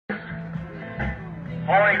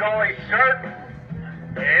Holy goalie start.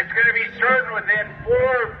 It's going to be starting within 4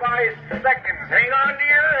 or 5 seconds. Hang on to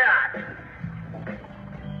your hat.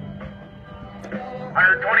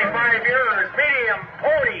 125 years, medium,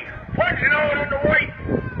 pony, punching out in the white.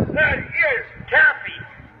 That is Taffy.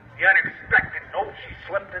 The unexpected. Nope, she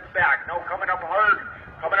slipped it back. No, coming up hard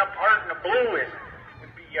in the blue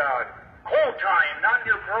would be GoTime, not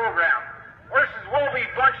in your program. Horses will be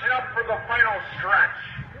bunching up for the final stretch.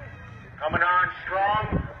 Coming on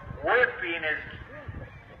strong, whipping and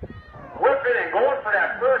going for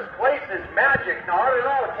that first place is Magic. Now, I don't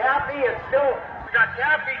know, Taffy is still, we got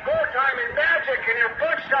Taffy, GoTime, and Magic, and they're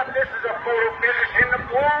bunched up. This is a photo finish in the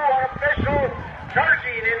blue, unofficial,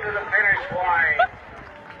 charging into the finish line.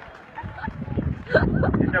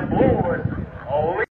 In the blue is